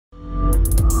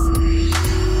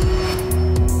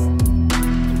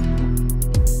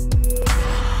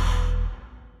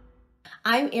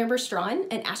I'm Amber Strawn,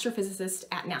 an astrophysicist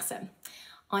at NASA.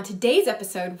 On today's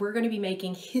episode, we're going to be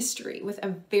making history with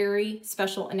a very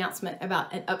special announcement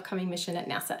about an upcoming mission at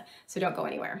NASA, so don't go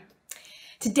anywhere.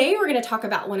 Today, we're going to talk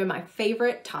about one of my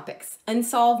favorite topics,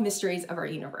 unsolved mysteries of our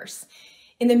universe.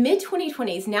 In the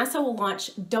mid-2020s, NASA will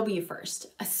launch WFIRST,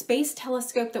 a space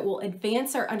telescope that will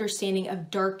advance our understanding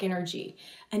of dark energy,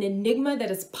 an enigma that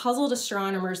has puzzled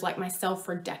astronomers like myself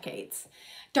for decades.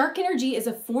 Dark energy is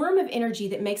a form of energy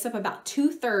that makes up about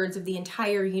 2/3 of the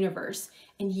entire universe,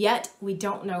 and yet we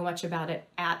don't know much about it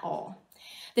at all.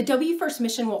 The WFIRST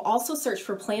mission will also search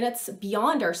for planets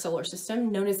beyond our solar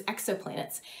system, known as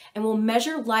exoplanets, and will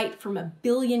measure light from 1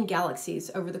 billion galaxies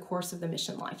over the course of the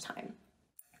mission lifetime.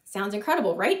 Sounds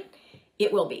incredible, right?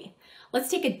 It will be. Let's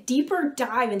take a deeper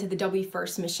dive into the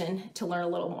WFIRST mission to learn a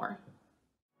little more.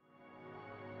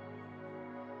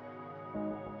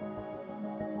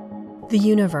 The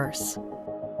universe.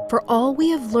 For all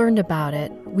we have learned about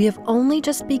it, we have only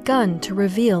just begun to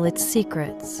reveal its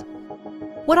secrets.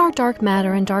 What are dark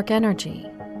matter and dark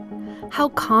energy? How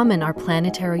common are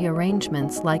planetary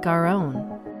arrangements like our own?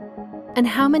 And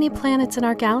how many planets in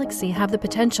our galaxy have the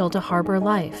potential to harbor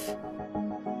life?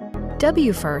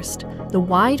 WFIRST, the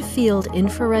Wide Field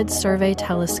Infrared Survey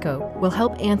Telescope, will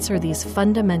help answer these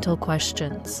fundamental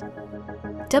questions.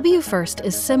 WFIRST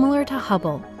is similar to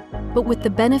Hubble, but with the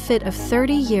benefit of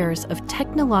 30 years of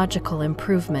technological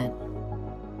improvement.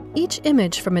 Each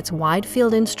image from its wide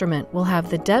field instrument will have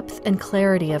the depth and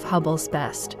clarity of Hubble's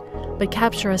best, but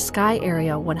capture a sky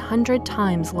area 100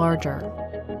 times larger.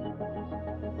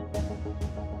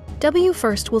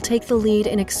 WFIRST will take the lead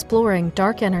in exploring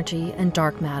dark energy and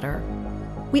dark matter.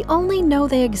 We only know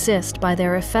they exist by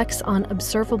their effects on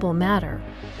observable matter,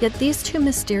 yet these two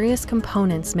mysterious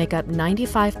components make up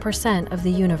 95% of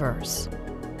the universe.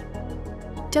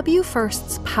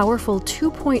 WFIRST's powerful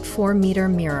 2.4-meter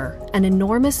mirror, an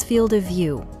enormous field of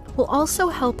view, will also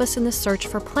help us in the search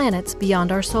for planets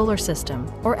beyond our solar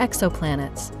system, or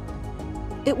exoplanets.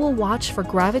 It will watch for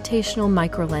gravitational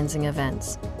microlensing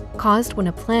events, caused when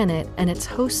a planet and its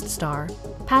host star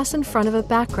pass in front of a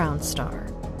background star.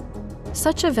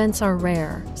 Such events are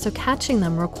rare, so catching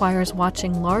them requires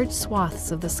watching large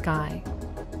swaths of the sky.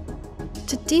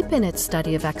 To deepen its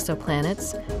study of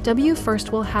exoplanets,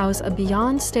 WFIRST will house a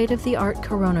beyond state-of-the-art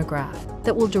coronagraph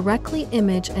that will directly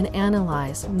image and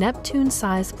analyze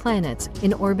Neptune-sized planets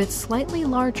in orbits slightly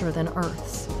larger than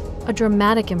Earth's, a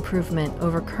dramatic improvement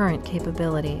over current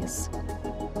capabilities.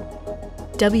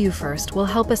 WFIRST will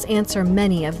help us answer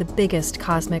many of the biggest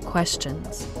cosmic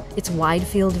questions. Its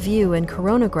wide-field view and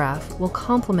coronagraph will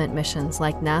complement missions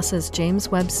like NASA's James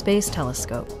Webb Space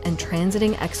Telescope and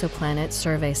transiting exoplanet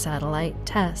survey satellite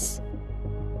TESS.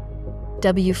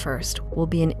 WFIRST will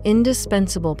be an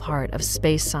indispensable part of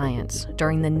space science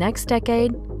during the next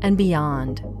decade and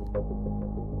beyond.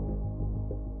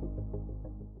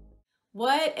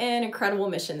 What an incredible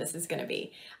mission this is going to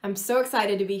be. I'm so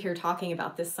excited to be here talking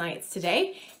about this science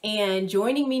today. And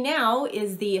joining me now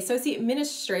is the Associate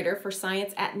Administrator for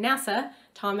Science at NASA,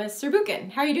 Thomas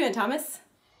Zurbuchen. How are you doing, Thomas?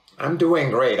 I'm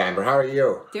doing great, Amber. How are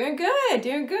you? Doing good,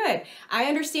 doing good. I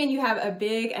understand you have a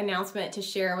big announcement to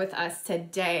share with us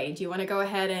today. Do you want to go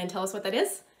ahead and tell us what that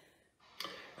is?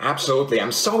 Absolutely.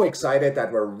 I'm so excited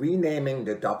that we're renaming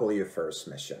the WFIRST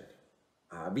mission.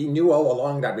 We knew all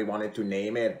along that we wanted to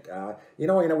name it, in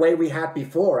a way we had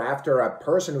before, after a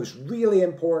person who's really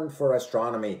important for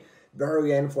astronomy,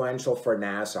 very influential for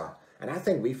NASA. And I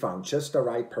think we found just the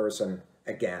right person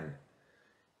again.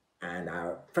 And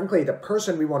frankly, the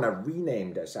person we want to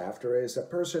rename this after is a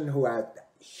person who had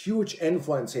huge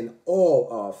influence in all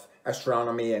of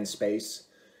astronomy and space.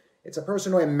 It's a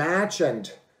person who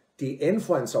imagined the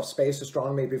influence of space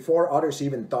astronomy before others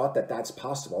even thought that that's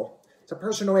possible. It's a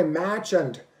person who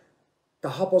imagined the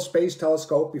Hubble Space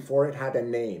Telescope before it had a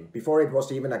name, before it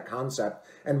was even a concept,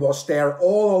 and was there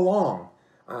all along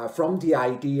from the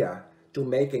idea to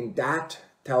making that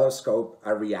telescope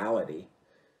a reality.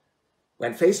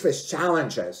 When faced with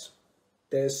challenges,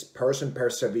 this person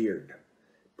persevered,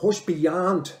 pushed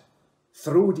beyond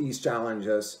through these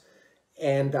challenges,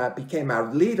 and became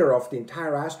a leader of the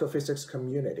entire astrophysics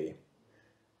community.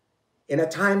 In a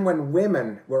time when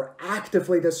women were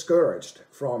actively discouraged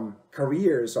from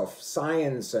careers of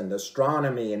science and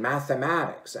astronomy and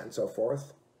mathematics and so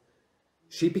forth,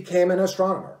 she became an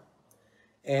astronomer.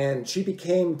 And she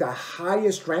became the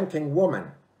highest ranking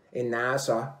woman in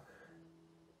NASA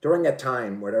during a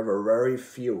time where there were very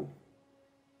few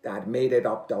that made it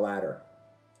up the ladder.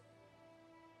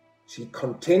 She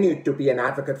continued to be an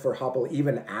advocate for Hubble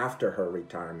even after her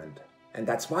retirement. And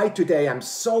that's why today I'm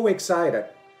so excited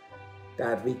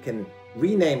that we can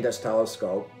renamed this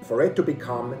telescope for it to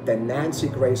become the Nancy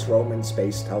Grace Roman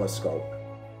Space Telescope.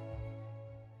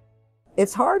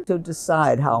 It's hard to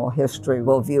decide how history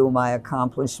will view my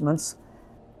accomplishments.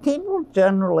 People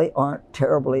generally aren't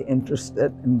terribly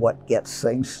interested in what gets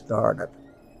things started.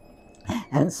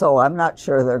 And so I'm not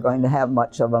sure they're going to have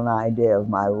much of an idea of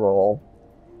my role.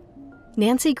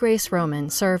 Nancy Grace Roman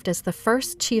served as the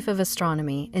first Chief of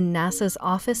Astronomy in NASA's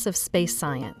Office of Space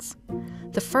Science,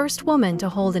 the first woman to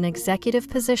hold an executive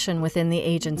position within the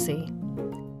agency.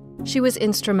 She was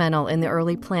instrumental in the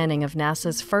early planning of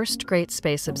NASA's first great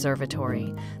space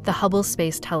observatory, the Hubble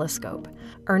Space Telescope,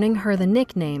 earning her the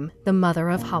nickname the Mother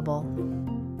of Hubble.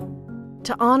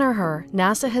 To honor her,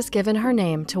 NASA has given her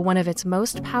name to one of its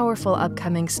most powerful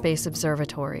upcoming space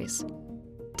observatories.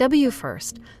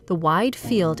 WFIRST, the Wide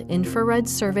Field Infrared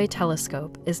Survey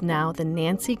Telescope, is now the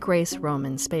Nancy Grace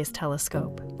Roman Space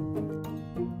Telescope.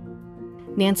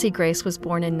 Nancy Grace was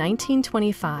born in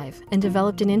 1925 and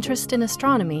developed an interest in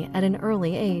astronomy at an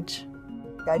early age.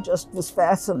 I just was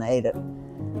fascinated.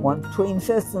 Between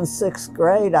 5th and 6th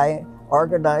grade, I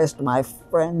organized my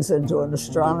friends into an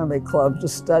astronomy club to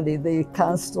study the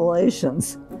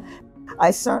constellations.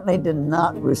 I certainly did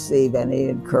not receive any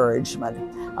encouragement.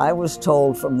 I was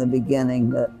told from the beginning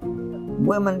that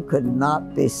women could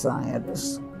not be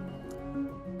scientists.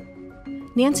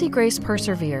 Nancy Grace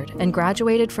persevered and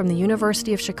graduated from the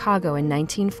University of Chicago in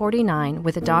 1949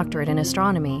 with a doctorate in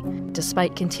astronomy,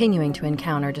 despite continuing to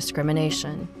encounter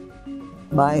discrimination.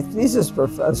 My thesis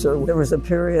professor, there was a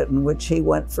period in which he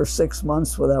went for 6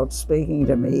 months without speaking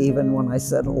to me, even when I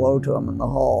said hello to him in the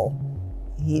hall.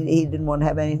 He didn't want to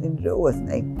have anything to do with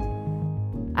me.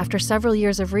 After several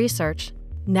years of research,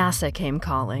 NASA came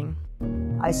calling.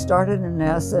 I started in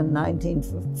NASA in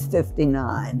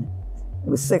 1959. I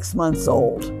was 6 months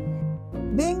old.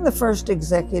 Being the first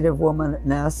executive woman at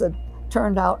NASA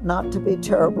turned out not to be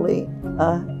terribly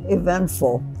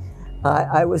eventful.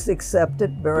 I was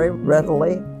accepted very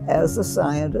readily as a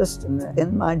scientist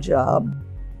in my job.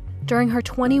 During her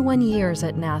 21 years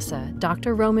at NASA,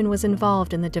 Dr. Roman was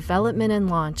involved in the development and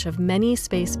launch of many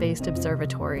space-based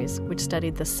observatories, which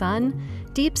studied the sun,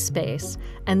 deep space,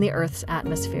 and the Earth's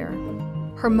atmosphere.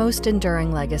 Her most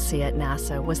enduring legacy at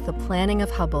NASA was the planning of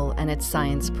Hubble and its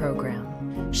science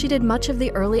program. She did much of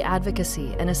the early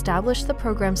advocacy and established the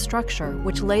program structure,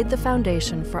 which laid the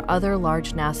foundation for other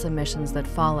large NASA missions that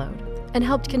followed, and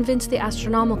helped convince the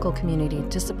astronomical community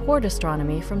to support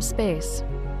astronomy from space.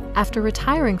 After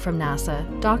retiring from NASA,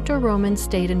 Dr. Roman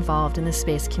stayed involved in the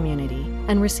space community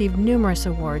and received numerous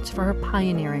awards for her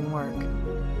pioneering work.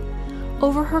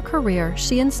 Over her career,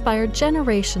 she inspired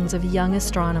generations of young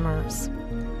astronomers.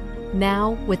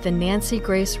 Now, with the Nancy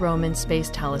Grace Roman Space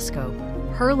Telescope,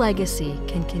 her legacy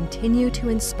can continue to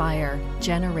inspire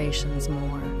generations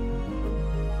more.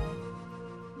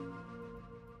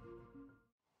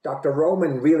 Dr.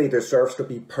 Roman really deserves to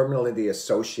be permanently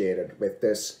associated with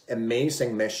this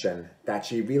amazing mission that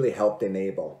she really helped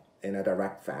enable in a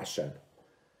direct fashion.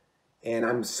 And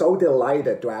I'm so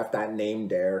delighted to have that name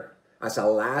there as a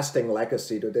lasting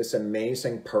legacy to this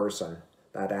amazing person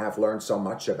that I have learned so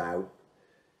much about.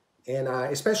 And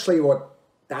especially what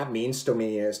that means to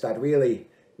me is that really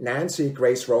Nancy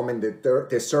Grace Roman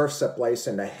deserves a place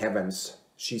in the heavens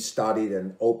she studied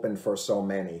and opened for so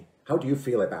many. How do you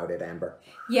feel about it, Amber?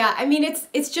 Yeah, I mean,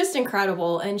 it's just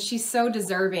incredible, and she's so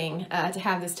deserving to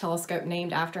have this telescope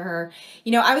named after her.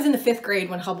 You know, I was in the 5th grade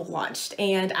when Hubble launched,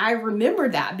 and I remember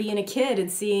that, being a kid and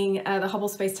seeing the Hubble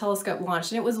Space Telescope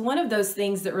launched, and it was one of those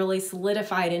things that really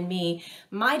solidified in me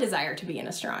my desire to be an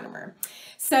astronomer.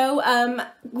 So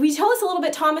will you tell us a little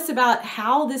bit, Thomas, about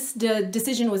how this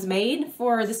decision was made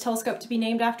for this telescope to be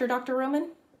named after Dr.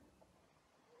 Roman?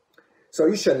 So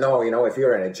you should know, if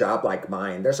you're in a job like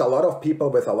mine, there's a lot of people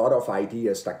with a lot of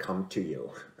ideas that come to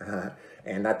you.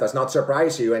 And that does not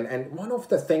surprise you. And one of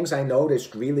the things I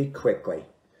noticed really quickly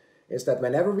is that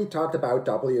whenever we talked about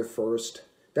WFIRST,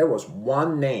 there was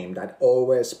one name that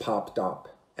always popped up,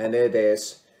 and it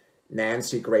is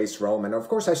Nancy Grace Roman. Of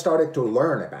course, I started to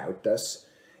learn about this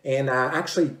and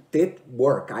actually did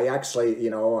work. I actually,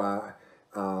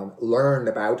 learned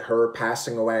about her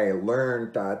passing away,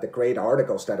 learned the great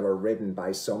articles that were written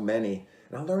by so many.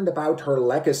 And I learned about her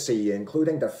legacy,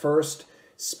 including the first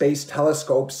space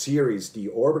telescope series, the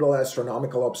orbital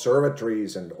astronomical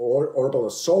observatories and orbital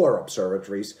solar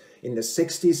observatories in the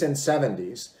 60s and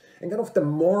 70s. And kind of the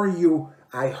more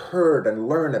I heard and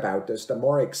learned about this, the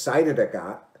more excited I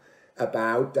got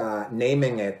about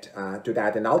naming it to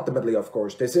that. And ultimately, of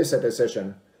course, this is a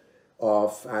decision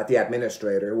of the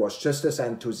administrator, who was just as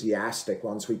enthusiastic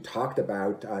once we talked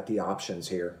about the options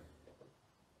here.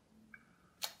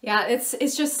 Yeah,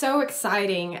 it's just so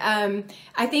exciting.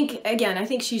 I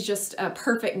think she's just a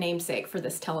perfect namesake for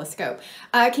this telescope.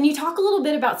 Can you talk a little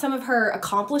bit about some of her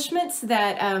accomplishments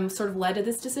that sort of led to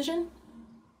this decision?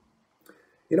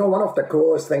 You know, one of the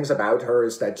coolest things about her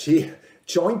is that she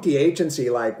joined the agency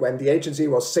like when the agency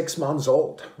was 6 months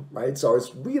old, right? So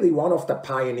it's really one of the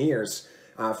pioneers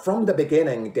from the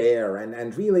beginning there,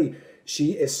 and really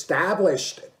she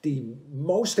established the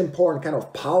most important kind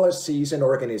of policies and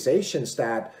organizations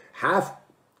that have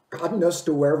gotten us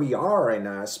to where we are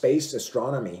in space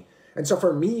astronomy. And so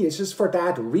for me, it's just for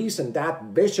that reason, that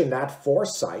vision, that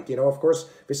foresight, you know, of course,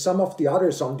 with some of the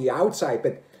others on the outside,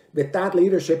 but with that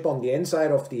leadership on the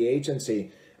inside of the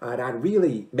agency, that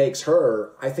really makes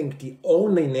her, I think, the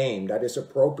only name that is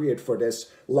appropriate for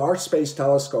this large space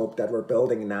telescope that we're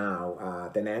building now,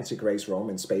 the Nancy Grace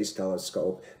Roman Space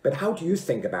Telescope. But how do you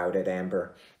think about it,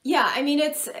 Amber? Yeah, I mean,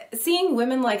 it's seeing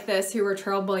women like this who are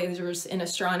trailblazers in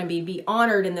astronomy be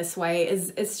honored in this way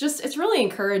it's really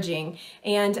encouraging.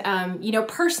 And you know,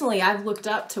 personally, I've looked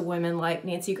up to women like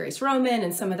Nancy Grace Roman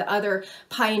and some of the other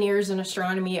pioneers in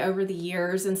astronomy over the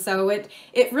years. And so it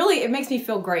makes me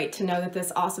feel great to know that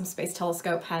this awesome space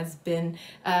telescope has been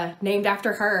named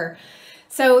after her.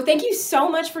 So thank you so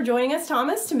much for joining us,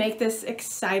 Thomas, to make this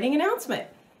exciting announcement.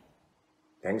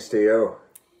 Thanks to you.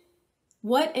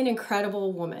 What an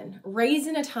incredible woman. Raised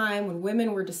in a time when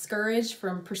women were discouraged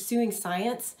from pursuing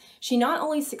science, she not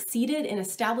only succeeded in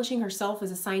establishing herself as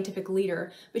a scientific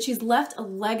leader, but she's left a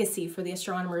legacy for the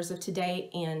astronomers of today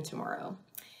and tomorrow.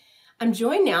 I'm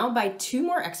joined now by two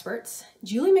more experts,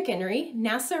 Julie McHenry,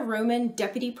 NASA Roman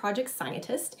Deputy Project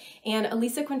Scientist, and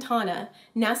Elisa Quintana,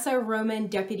 NASA Roman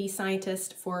Deputy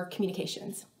Scientist for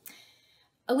Communications.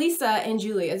 Elisa and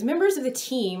Julie, as members of the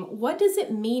team, what does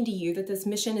it mean to you that this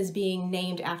mission is being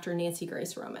named after Nancy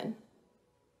Grace Roman?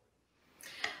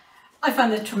 I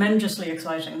find it tremendously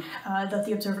exciting that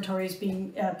the observatory is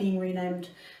being renamed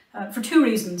for two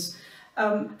reasons.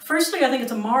 Firstly, I think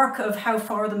it's a mark of how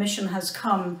far the mission has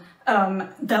come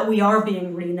that we are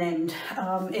being renamed.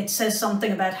 It says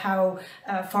something about how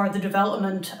far the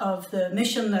development of the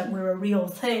mission, that we're a real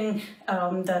thing,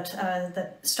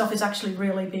 that stuff is actually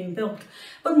really being built.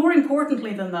 But more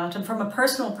importantly than that, and from a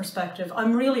personal perspective,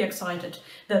 I'm really excited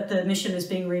that the mission is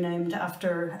being renamed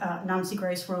after Nancy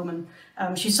Grace Roman.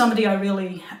 She's somebody I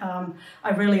really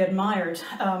admired,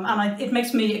 and it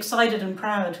makes me excited and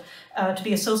proud to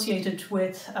be associated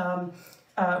with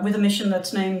a mission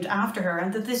that's named after her,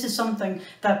 and that this is something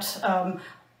that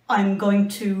I'm going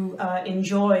to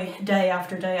enjoy day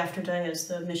after day after day as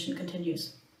the mission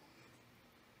continues.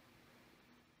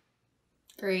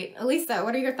 Great. Elisa,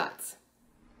 what are your thoughts?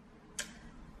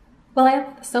 Well, I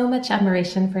have so much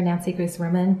admiration for Nancy Grace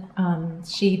Roman.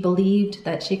 She believed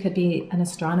that she could be an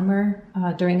astronomer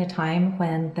during a time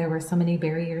when there were so many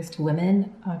barriers to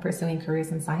women pursuing careers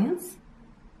in science.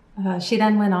 She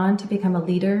then went on to become a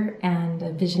leader and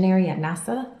a visionary at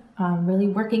NASA, really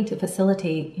working to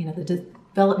facilitate, the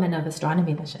development of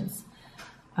astronomy missions.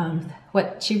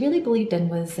 What she really believed in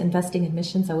was investing in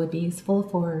missions that would be useful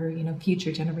for,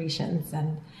 future generations.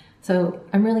 And so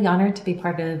I'm really honored to be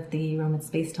part of the Roman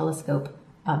Space Telescope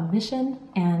mission,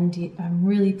 and I'm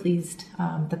really pleased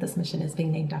that this mission is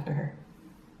being named after her.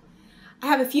 I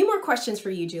have a few more questions for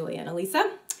you, Julie and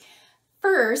Elisa.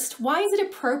 First, why is it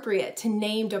appropriate to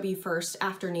name WFIRST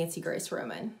after Nancy Grace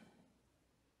Roman?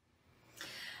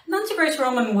 Nancy Grace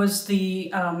Roman was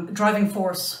the driving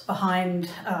force behind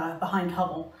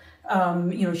Hubble.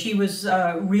 She was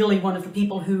really one of the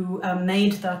people who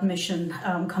made that mission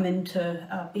come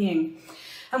into being.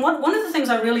 And one of the things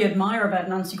I really admire about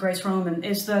Nancy Grace Roman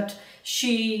is that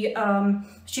she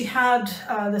had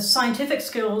the scientific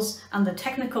skills and the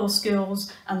technical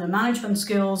skills and the management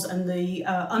skills and the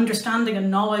understanding and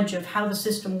knowledge of how the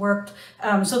system worked,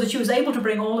 so that she was able to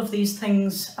bring all of these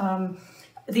things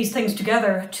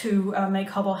together to make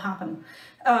Hubble happen.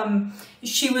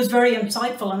 She was very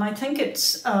insightful, and I think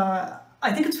it's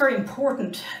very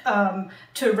important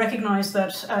to recognize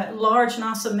that large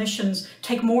NASA missions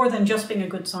take more than just being a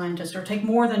good scientist, or take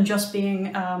more than just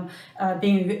being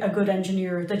a good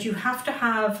engineer. That you have to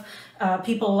have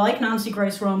people like Nancy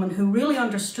Grace Roman who really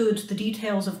understood the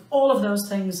details of all of those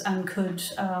things and could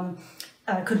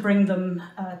bring them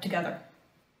together.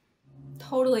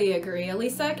 Totally agree.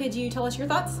 Elisa, could you tell us your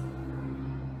thoughts?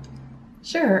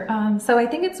 Sure. So I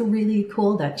think it's really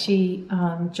cool that she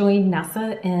joined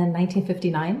NASA in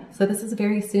 1959. So this is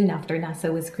very soon after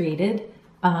NASA was created.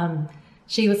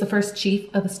 She was the first chief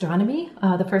of astronomy,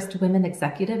 the first women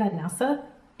executive at NASA,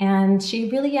 and she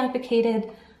really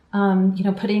advocated,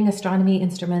 putting astronomy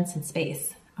instruments in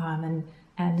space. And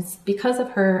And it's because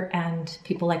of her and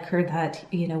people like her that,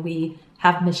 we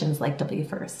have missions like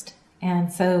WFIRST.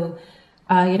 And so,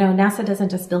 NASA doesn't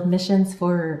just build missions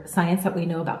for science that we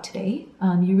know about today.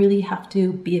 You really have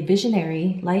to be a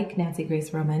visionary like Nancy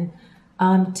Grace Roman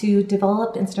to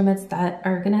develop instruments that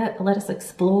are going to let us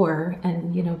explore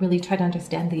and, really try to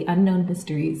understand the unknown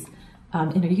mysteries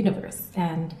in our universe.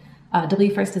 And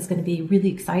WFIRST is going to be really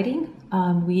exciting.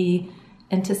 We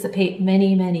anticipate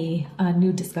many, many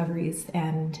new discoveries,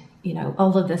 and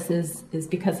all of this is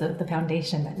because of the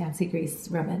foundation that Nancy Grace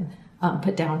Roman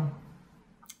put down.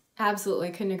 Absolutely,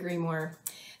 couldn't agree more.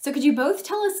 So could you both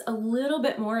tell us a little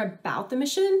bit more about the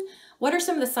mission? What are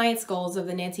some of the science goals of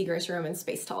the Nancy Grace Roman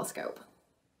Space Telescope?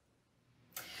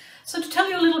 So to tell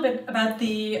you a little bit about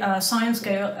the science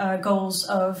goals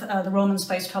of the Roman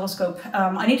Space Telescope,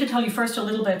 I need to tell you first a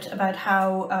little bit about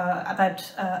how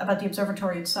about the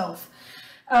observatory itself.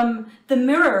 The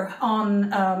mirror on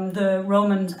the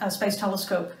Roman Space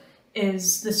Telescope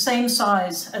is the same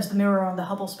size as the mirror on the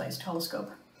Hubble Space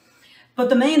Telescope. But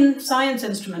the main science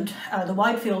instrument, the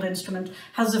wide field instrument,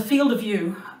 has a field of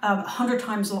view 100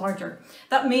 times larger.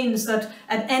 That means that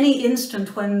at any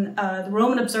instant when the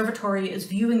Roman Observatory is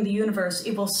viewing the universe,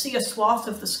 it will see a swath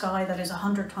of the sky that is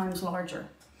 100 times larger.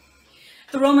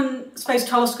 The Roman Space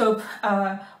Telescope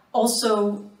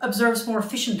also observes more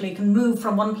efficiently, can move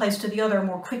from one place to the other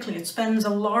more quickly. It spends a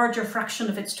larger fraction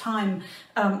of its time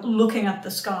looking at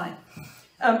the sky.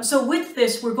 So with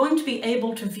this, we're going to be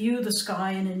able to view the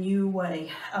sky in a new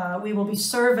way. We will be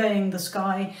surveying the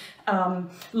sky,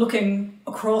 looking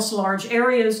across large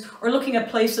areas, or looking at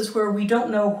places where we don't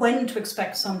know when to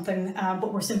expect something,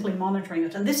 but we're simply monitoring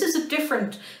it. And this is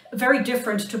very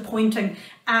different to pointing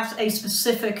at a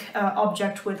specific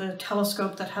object with a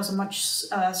telescope that has a much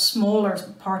smaller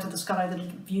part of the sky that it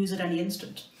views at any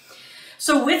instant.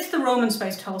 So with the Roman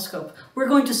Space Telescope, we're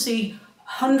going to see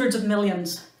hundreds of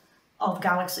millions of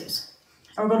galaxies.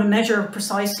 And we're going to measure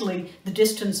precisely the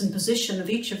distance and position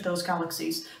of each of those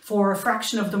galaxies. For a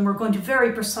fraction of them, we're going to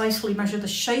very precisely measure the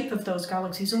shape of those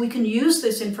galaxies, and we can use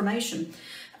this information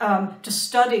to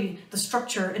study the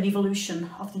structure and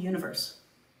evolution of the universe.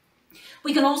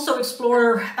 We can also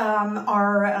explore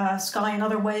our sky in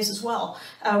other ways as well.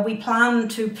 We plan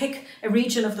to pick a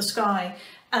region of the sky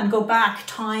and go back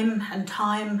time and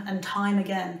time and time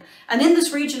again. And in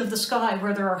this region of the sky,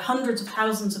 where there are hundreds of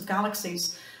thousands of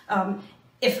galaxies,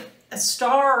 if a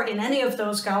star in any of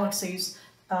those galaxies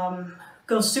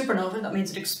goes supernova, that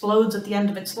means it explodes at the end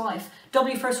of its life,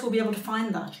 WFIRST will be able to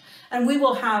find that. And we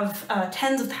will have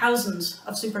tens of thousands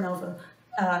of supernova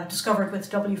discovered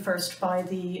with WFIRST by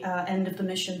the end of the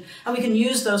mission. And we can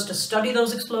use those to study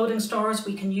those exploding stars.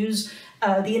 We can use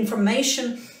the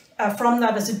information from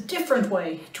that as a different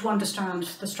way to understand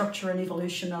the structure and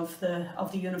evolution of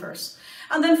the universe.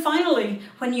 And then finally,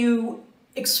 when you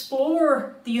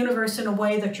explore the universe in a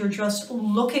way that you're just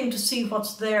looking to see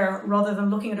what's there rather than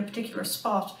looking at a particular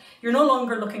spot, you're no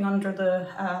longer looking under the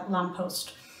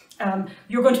lamppost.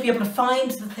 You're going to be able to find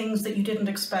the things that you didn't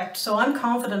expect. So I'm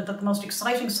confident that the most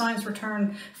exciting science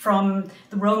return from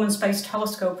the Roman Space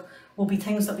Telescope will be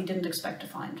things that we didn't expect to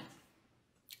find.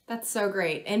 That's so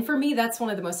great. And for me, that's one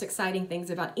of the most exciting things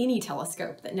about any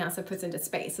telescope that NASA puts into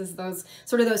space, is those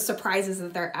surprises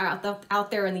that they're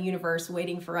out there in the universe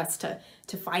waiting for us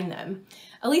to find them.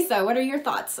 Elisa, what are your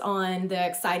thoughts on the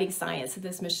exciting science that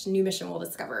this new mission will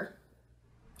discover?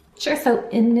 Sure. So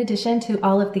in addition to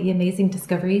all of the amazing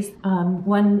discoveries,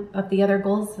 one of the other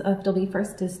goals of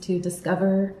WFIRST is to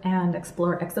discover and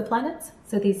explore exoplanets.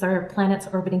 So these are planets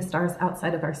orbiting stars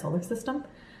outside of our solar system.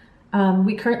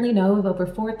 We currently know of over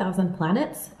 4,000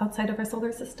 planets outside of our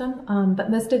solar system, but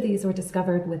most of these were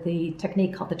discovered with a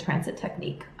technique called the transit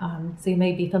technique. So you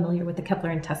may be familiar with the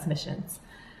Kepler and TESS missions.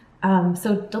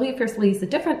 So WFIRST will use a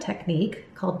different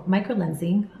technique called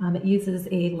microlensing. It uses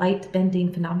a light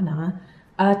bending phenomena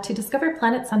to discover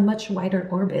planets on much wider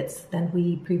orbits than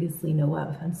we previously know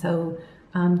of. And so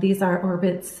these are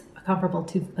orbits comparable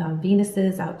to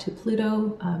Venus's out to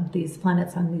Pluto, these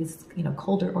planets on these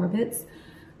colder orbits.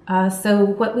 So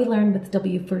what we learned with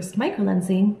WFIRST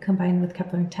microlensing combined with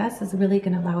Kepler and TESS is really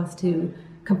going to allow us to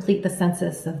complete the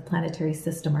census of planetary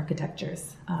system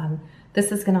architectures.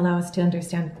 This is going to allow us to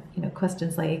understand,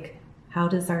 questions like how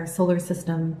does our solar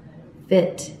system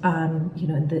fit,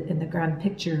 in the grand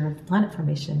picture of planet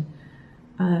formation.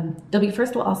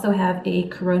 WFIRST will also have a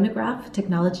coronagraph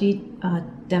technology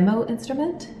demo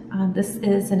instrument. This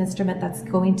is an instrument that's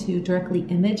going to directly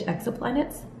image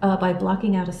exoplanets by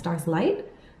blocking out a star's light,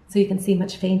 so you can see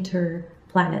much fainter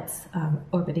planets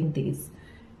orbiting these.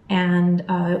 And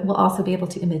we'll also be able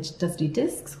to image dusty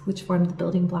disks, which form the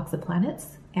building blocks of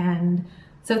planets. And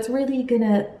So it's really going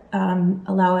to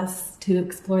allow us to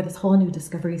explore this whole new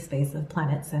discovery space of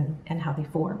planets and how they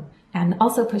form, and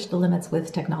also push the limits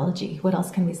with technology. What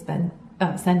else can we send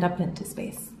up into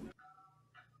space?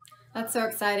 That's so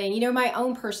exciting. You know, my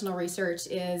own personal research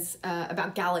is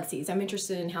about galaxies. I'm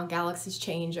interested in how galaxies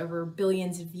change over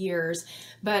billions of years,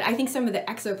 but I think some of the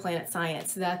exoplanet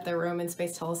science that the Roman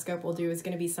Space Telescope will do is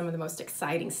going to be some of the most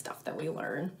exciting stuff that we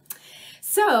learn.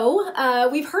 So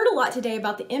we've heard a lot today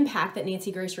about the impact that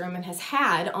Nancy Grace Roman has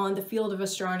had on the field of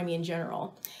astronomy in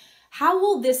general. How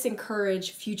will this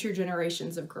encourage future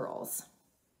generations of girls?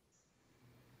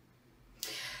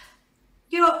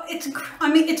 You know,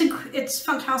 it's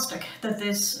fantastic that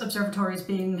this observatory is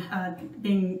being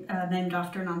named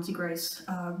after Nancy Grace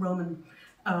Roman.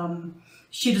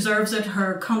 She deserves it.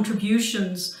 Her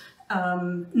contributions,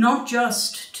 not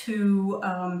just to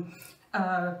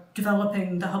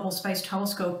developing the Hubble Space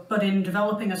Telescope, but in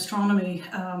developing astronomy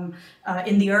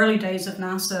in the early days of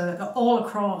NASA, all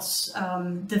across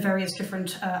the various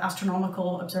different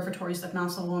astronomical observatories that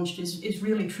NASA launched, is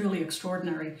really, truly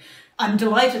extraordinary. I'm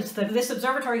delighted that this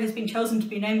observatory has been chosen to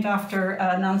be named after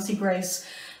Nancy Grace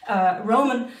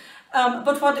Roman.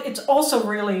 But it's also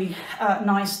really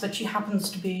nice that she happens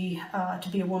to be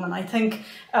a woman. I think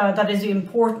that is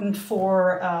important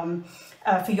for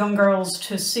young girls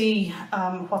to see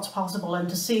what's possible, and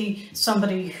to see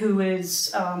somebody who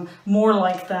is more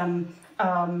like them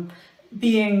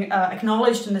being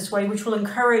acknowledged in this way, which will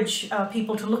encourage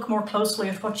people to look more closely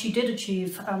at what she did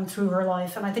achieve through her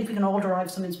life. And I think we can all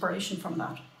derive some inspiration from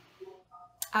that.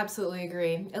 Absolutely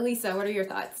agree. Elisa, what are your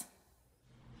thoughts?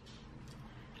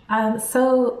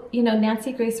 So, you know,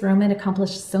 Nancy Grace Roman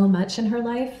accomplished so much in her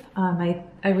life. I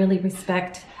really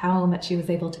respect how much she was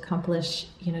able to accomplish,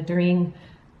 you know, during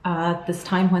this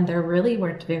time when there really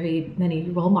weren't very many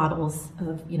role models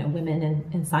of, you know, women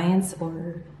in science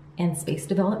or in space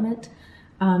development.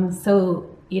 So,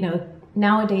 you know,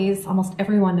 nowadays almost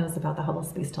everyone knows about the Hubble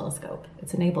Space Telescope.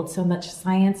 It's enabled so much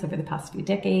science over the past few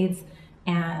decades,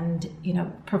 and, you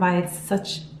know, provides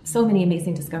so many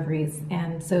amazing discoveries.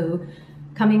 And so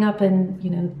coming up and, you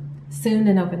know, soon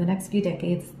and over the next few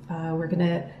decades, we're going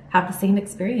to have the same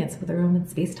experience with the Roman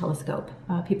Space Telescope.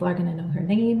 People are going to know her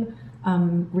name,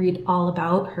 read all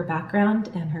about her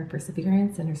background and her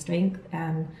perseverance and her strength.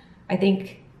 And I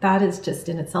think that is just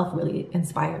in itself really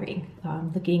inspiring,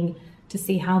 looking to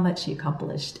see how much she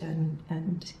accomplished,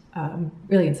 and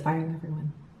really inspiring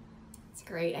everyone. It's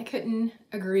great. I couldn't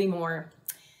agree more.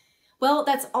 Well,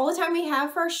 that's all the time we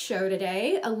have for our show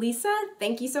today. Elisa,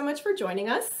 thank you so much for joining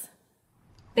us.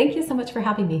 Thank you so much for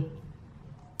having me.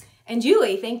 And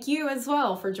Julie, thank you as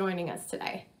well for joining us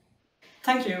today.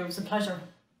 Thank you. It was a pleasure.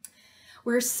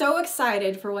 We're so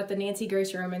excited for what the Nancy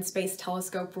Grace Roman Space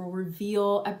Telescope will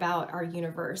reveal about our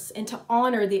universe, and to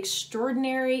honor the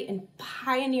extraordinary and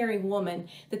pioneering woman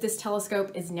that this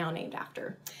telescope is now named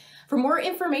after. For more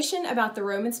information about the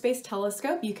Roman Space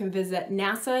Telescope, you can visit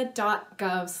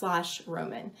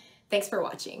nasa.gov/Roman. Thanks for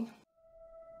watching.